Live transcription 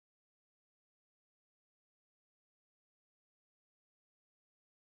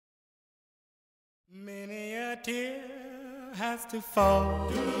Many a tear has to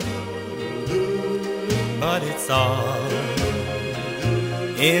fall, but it's all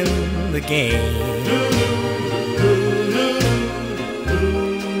in the game.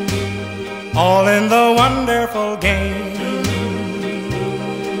 All in the wonderful game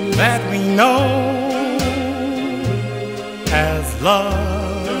that we know as love.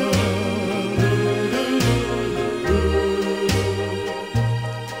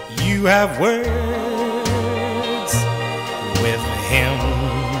 You have words with him,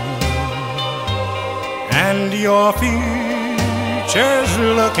 and your future's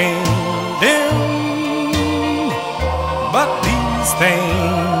looking dim. But these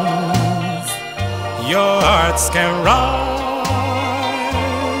things your hearts can rise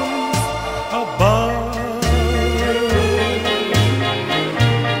above.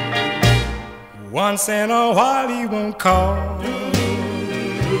 Once in a while he won't call,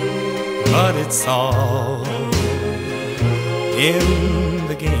 but it's all in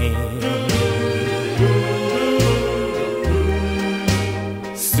the game.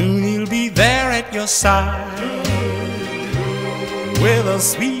 Soon he'll be there at your side with a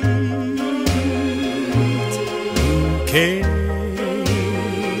sweet bouquet.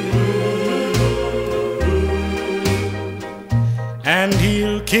 And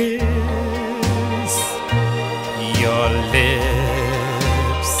he'll kiss your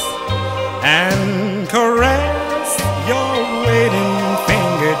lips and caress your waiting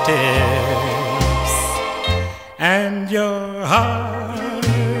fingertips, and your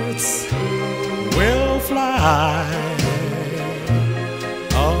hearts will fly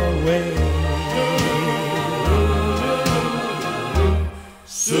away.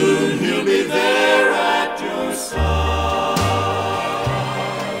 Soon he'll be there at your side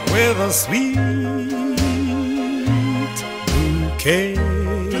with a sweet bouquet.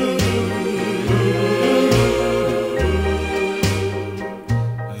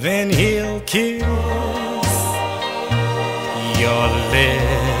 Then he'll kiss your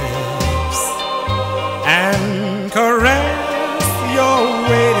lips and caress your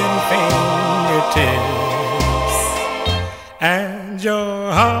waiting fingertips, and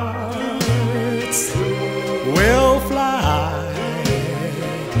your hearts will fly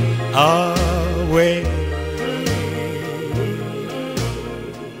away.